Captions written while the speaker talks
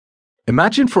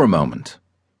Imagine for a moment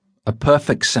a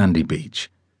perfect sandy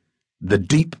beach, the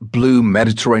deep blue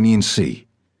Mediterranean Sea,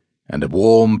 and a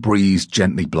warm breeze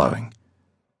gently blowing.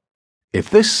 If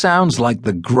this sounds like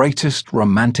the greatest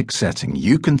romantic setting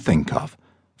you can think of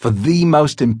for the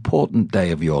most important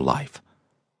day of your life,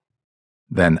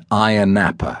 then Ayia,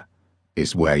 Napa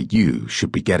is where you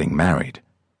should be getting married.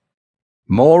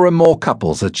 More and more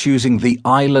couples are choosing the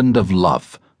island of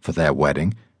love for their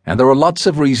wedding, and there are lots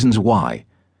of reasons why,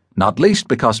 not least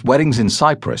because weddings in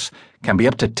Cyprus can be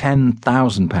up to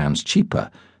 £10,000 cheaper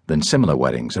than similar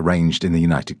weddings arranged in the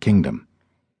United Kingdom.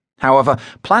 However,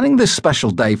 planning this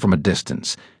special day from a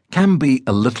distance can be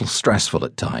a little stressful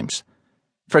at times.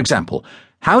 For example,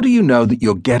 how do you know that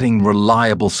you're getting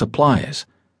reliable suppliers?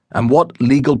 And what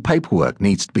legal paperwork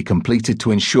needs to be completed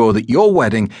to ensure that your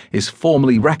wedding is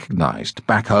formally recognised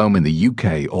back home in the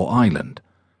UK or Ireland?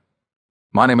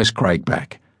 My name is Craig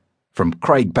Beck from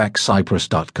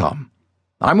CraigBeckCyprus.com.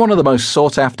 I'm one of the most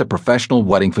sought-after professional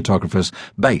wedding photographers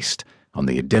based on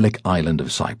the idyllic island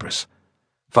of Cyprus.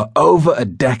 For over a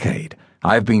decade,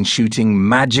 I've been shooting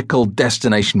magical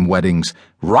destination weddings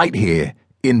right here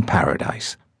in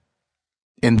paradise.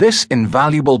 In this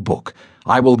invaluable book,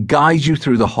 I will guide you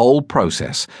through the whole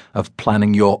process of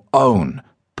planning your own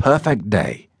perfect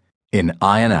day in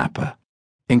Ayia, Napa,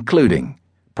 including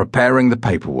preparing the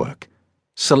paperwork,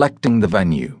 selecting the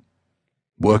venue,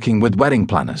 working with wedding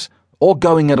planners or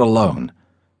going it alone,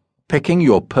 picking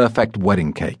your perfect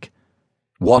wedding cake,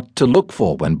 what to look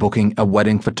for when booking a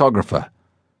wedding photographer,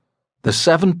 the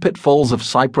 7 pitfalls of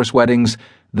Cyprus weddings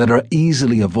that are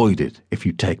easily avoided if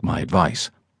you take my advice,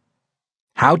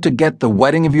 how to get the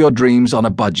wedding of your dreams on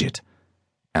a budget,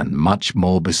 and much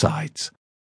more besides.